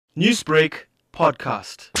Newsbreak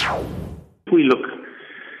Podcast. If we look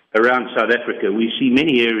around South Africa, we see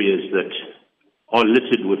many areas that are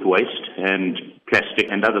littered with waste and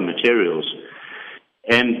plastic and other materials.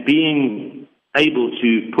 And being able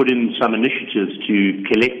to put in some initiatives to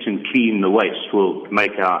collect and clean the waste will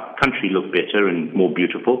make our country look better and more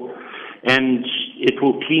beautiful. And it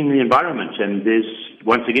will clean the environment. And there's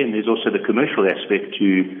also the commercial aspect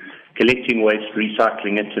to collecting waste,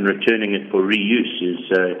 recycling it, and returning it for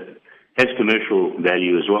reuse has commercial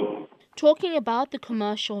value as well. Talking about the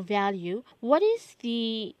commercial value, what is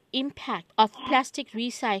the impact of plastic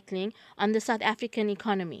recycling on the South African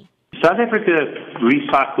economy? South Africa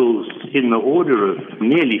recycles in the order of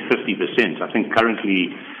nearly 50%. I think currently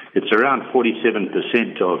it's around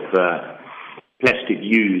 47% of plastic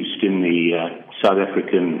used in the South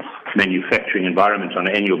African manufacturing environment on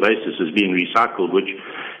an annual basis is being recycled, which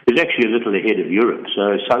is actually a little ahead of Europe.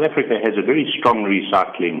 So South Africa has a very strong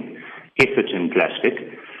recycling effort in plastic,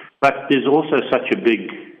 but there's also such a big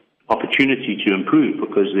opportunity to improve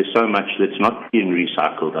because there's so much that's not being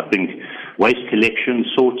recycled. I think waste collection,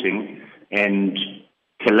 sorting, and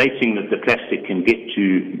collating that the plastic can get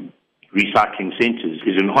to recycling centres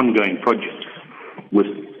is an ongoing project with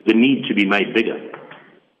the need to be made bigger.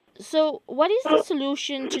 So what is the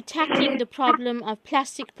solution to tackling the problem of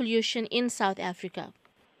plastic pollution in South Africa?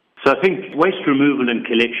 So I think waste removal and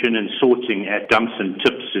collection and sorting at dumps and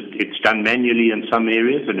tips, it's done manually in some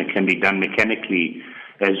areas and it can be done mechanically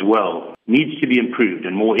as well, needs to be improved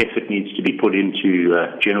and more effort needs to be put into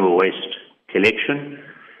general waste collection.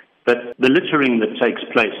 But the littering that takes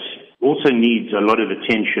place also needs a lot of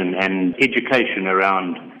attention and education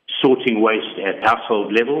around sorting waste at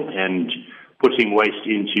household level and putting waste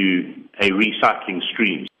into a recycling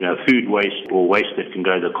stream. Food waste or waste that can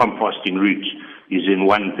go the composting route is in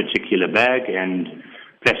one particular bag, and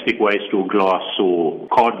plastic waste or glass or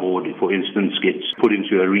cardboard, for instance, gets put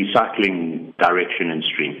into a recycling direction and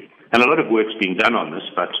stream. And a lot of work's being done on this,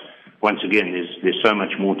 but once again, there's so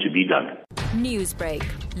much more to be done. Newsbreak,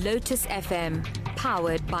 Lotus FM,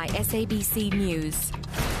 powered by SABC News.